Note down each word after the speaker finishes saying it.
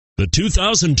The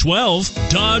 2012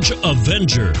 Dodge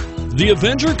Avenger. The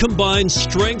Avenger combines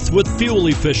strength with fuel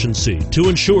efficiency to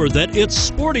ensure that its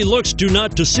sporty looks do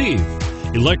not deceive.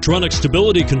 Electronic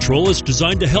stability control is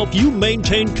designed to help you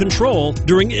maintain control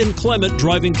during inclement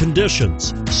driving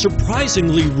conditions.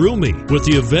 Surprisingly roomy, with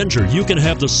the Avenger you can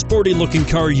have the sporty-looking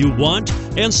car you want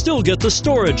and still get the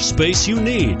storage space you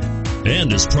need.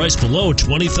 And is priced below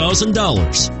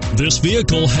 $20,000. This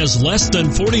vehicle has less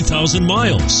than 40,000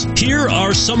 miles. Here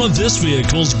are some of this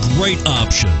vehicle's great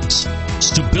options: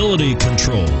 stability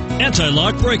control,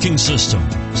 anti-lock braking system,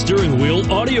 steering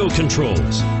wheel audio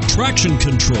controls, traction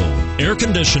control, air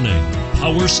conditioning,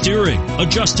 power steering,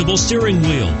 adjustable steering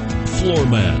wheel, floor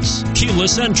mats,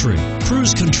 keyless entry,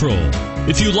 cruise control.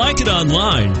 If you like it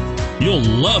online, you'll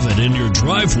love it in your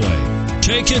driveway.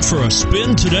 Take it for a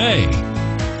spin today.